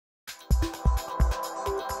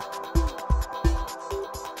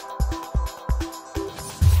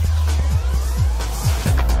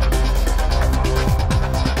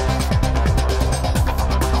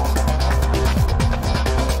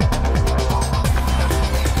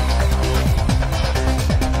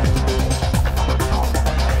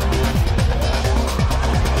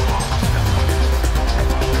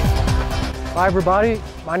Hi everybody,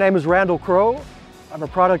 my name is Randall Crow. I'm a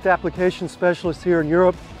product application specialist here in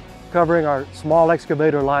Europe, covering our small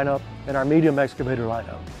excavator lineup and our medium excavator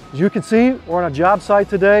lineup. As you can see, we're on a job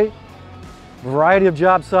site today, variety of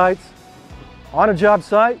job sites. On a job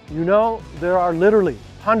site, you know, there are literally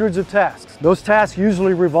hundreds of tasks. Those tasks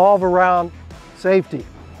usually revolve around safety,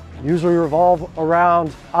 usually revolve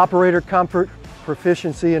around operator comfort,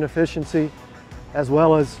 proficiency and efficiency, as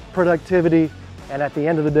well as productivity, and at the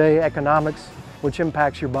end of the day, economics, which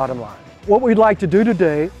impacts your bottom line. What we'd like to do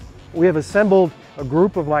today, we have assembled a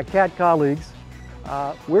group of my CAT colleagues.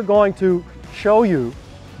 We're going to show you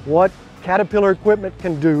what Caterpillar equipment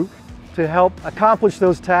can do to help accomplish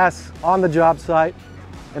those tasks on the job site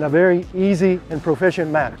in a very easy and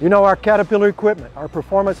proficient manner. You know, our Caterpillar equipment, our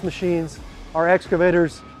performance machines, our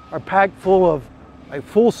excavators are packed full of a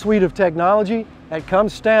full suite of technology that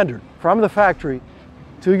comes standard from the factory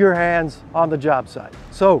to your hands on the job site.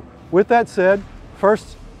 So with that said,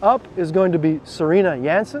 first up is going to be Serena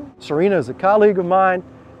Jansen. Serena is a colleague of mine,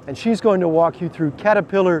 and she's going to walk you through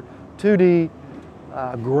Caterpillar 2D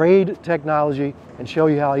grade technology and show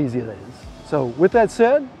you how easy it is. So with that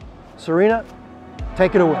said, Serena,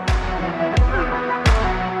 take it away.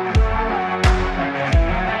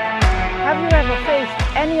 Have you ever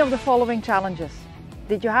faced any of the following challenges?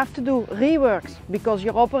 Did you have to do reworks because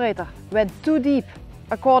your operator went too deep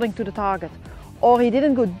according to the target, or he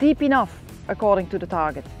didn't go deep enough according to the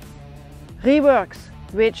target? Reworks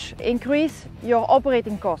which increase your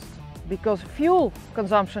operating cost because fuel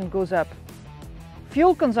consumption goes up.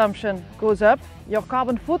 Fuel consumption goes up, your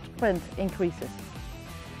carbon footprint increases.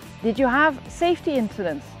 Did you have safety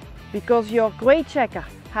incidents because your grade checker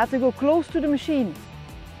had to go close to the machine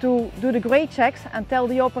to do the grade checks and tell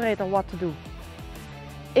the operator what to do?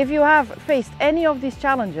 If you have faced any of these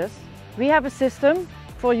challenges, we have a system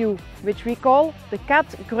for you which we call the CAT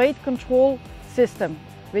Grade Control System,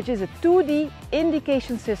 which is a 2D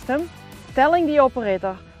indication system telling the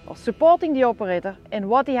operator or supporting the operator in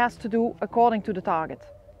what he has to do according to the target.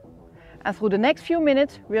 And through the next few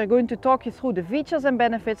minutes, we are going to talk you through the features and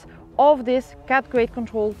benefits of this CAT Grade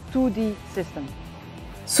Control 2D system.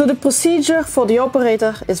 So the procedure for the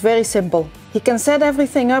operator is very simple. He can set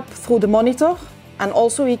everything up through the monitor, and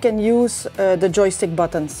also he can use the joystick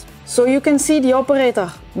buttons. So you can see the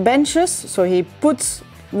operator benches, so he puts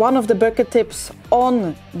one of the bucket tips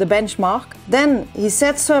on the benchmark. Then he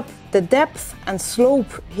sets up the depth and slope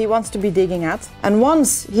he wants to be digging at. And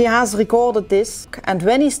once he has recorded this, and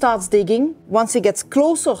when he starts digging, once he gets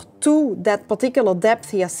closer to that particular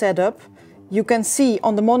depth he has set up, you can see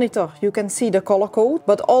on the monitor, you can see the color code,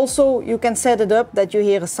 but also you can set it up that you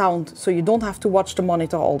hear a sound, so you don't have to watch the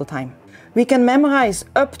monitor all the time. We can memorize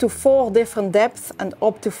up to 4 different depths and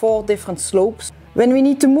up to 4 different slopes. When we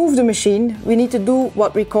need to move the machine, we need to do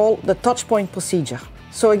what we call the touch point procedure.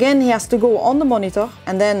 So again, he has to go on the monitor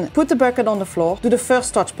and then put the bucket on the floor, do the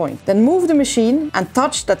first touch point. Then move the machine and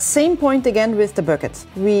touch that same point again with the bucket.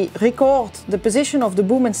 We record the position of the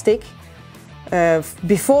boom and stick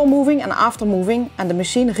before moving and after moving, and the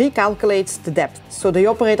machine recalculates the depth, so the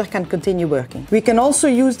operator can continue working. We can also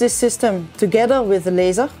use this system together with the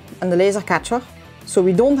laser and the laser catcher, so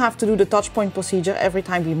we don't have to do the touch point procedure every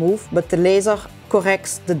time we move, but the laser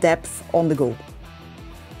corrects the depth on the go.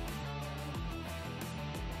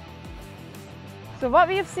 So what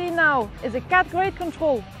we have seen now is a CAT Grade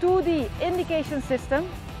Control 2D indication system,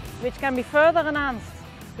 which can be further enhanced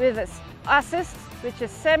with assist, which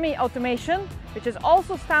is semi-automation, which is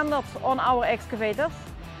also standard on our excavators.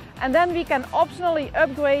 And then we can optionally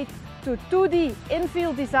upgrade to 2D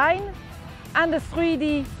in-field design and a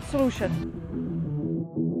 3D solution.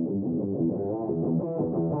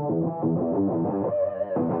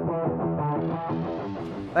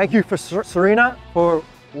 Thank you for Serena for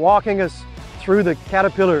walking us through the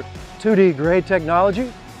Caterpillar 2D grade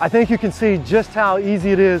technology. I think you can see just how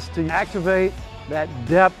easy it is to activate that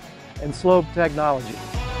depth and slope technology.